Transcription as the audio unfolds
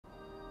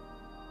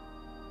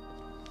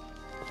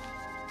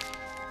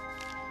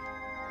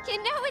You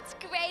know what's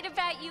great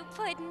about you,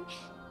 Puddin'?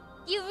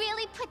 You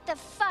really put the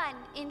fun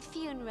in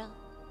funeral.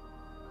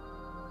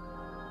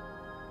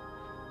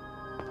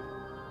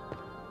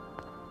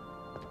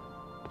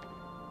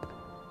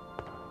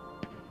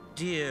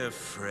 Dear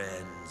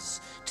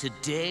friends,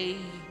 today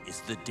is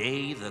the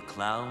day the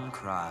clown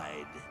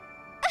cried.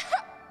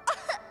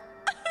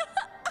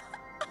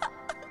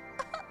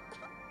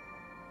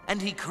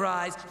 And he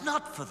cries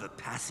not for the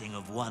passing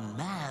of one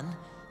man,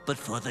 but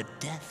for the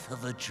death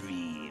of a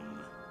dream.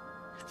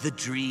 The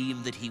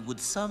dream that he would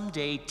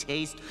someday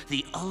taste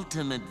the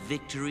ultimate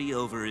victory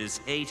over his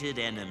hated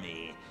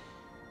enemy.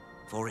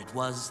 For it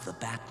was the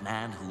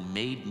Batman who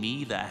made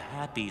me the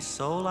happy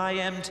soul I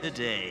am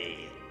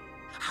today.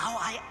 How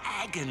I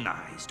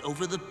agonized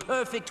over the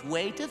perfect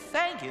way to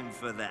thank him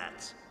for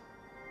that.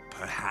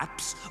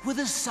 Perhaps with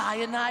a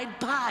cyanide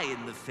pie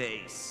in the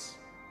face.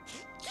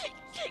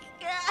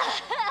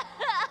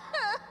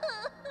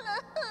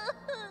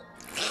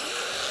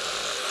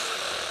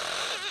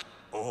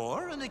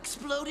 Or an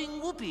exploding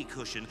whoopee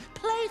cushion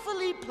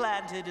playfully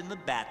planted in the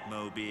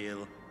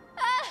Batmobile.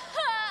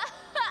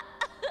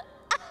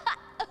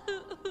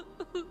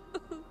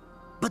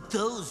 But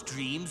those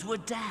dreams were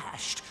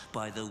dashed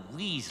by the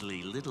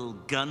Weasley little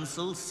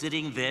gunsel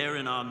sitting there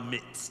in our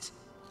midst.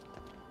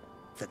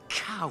 The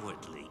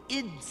cowardly,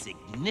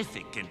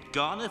 insignificant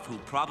Garneth who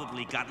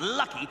probably got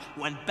lucky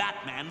when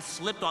Batman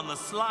slipped on the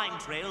slime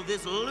trail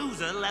this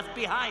loser left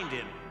behind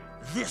him.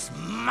 This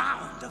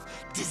mound of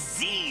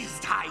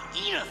diseased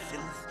hyena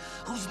filth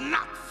who's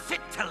not fit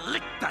to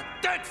lick the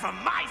dirt from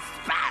my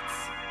spats!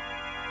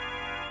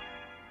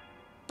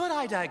 But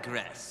I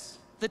digress.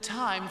 The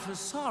time for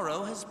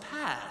sorrow has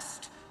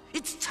passed.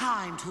 It's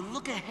time to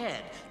look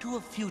ahead to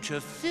a future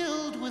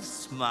filled with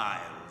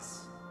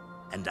smiles.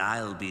 And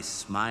I'll be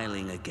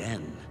smiling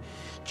again,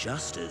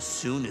 just as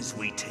soon as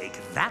we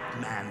take that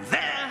man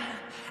there,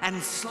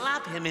 and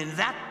slap him in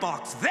that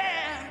box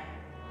there,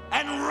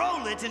 and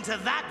roll it into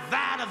that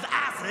vat of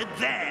acid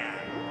there.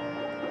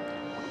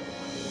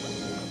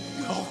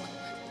 No!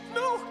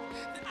 No!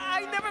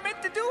 I never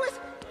meant to do it!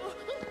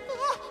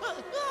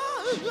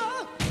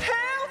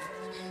 Help!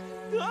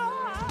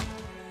 Ah!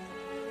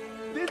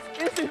 This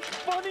isn't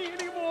funny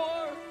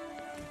anymore!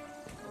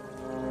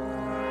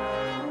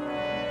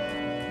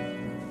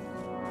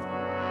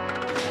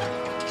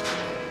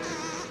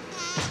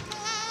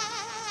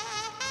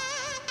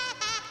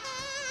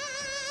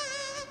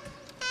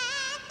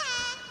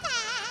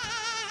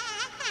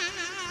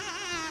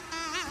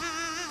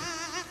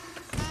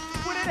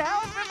 Would it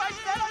help if I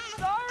said I'm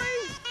sorry?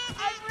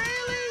 I'm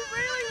really,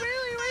 really,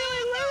 really,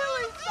 really,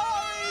 really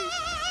sorry!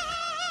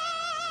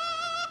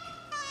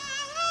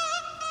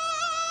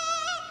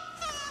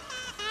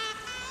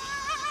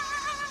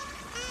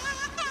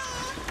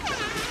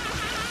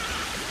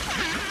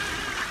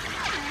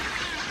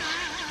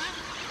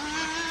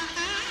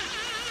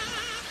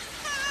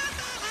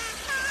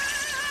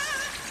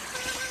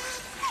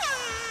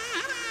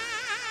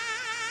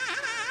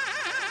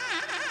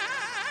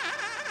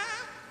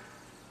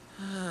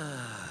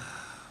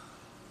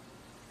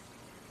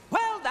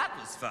 Well, that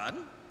was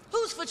fun.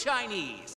 Who's for Chinese?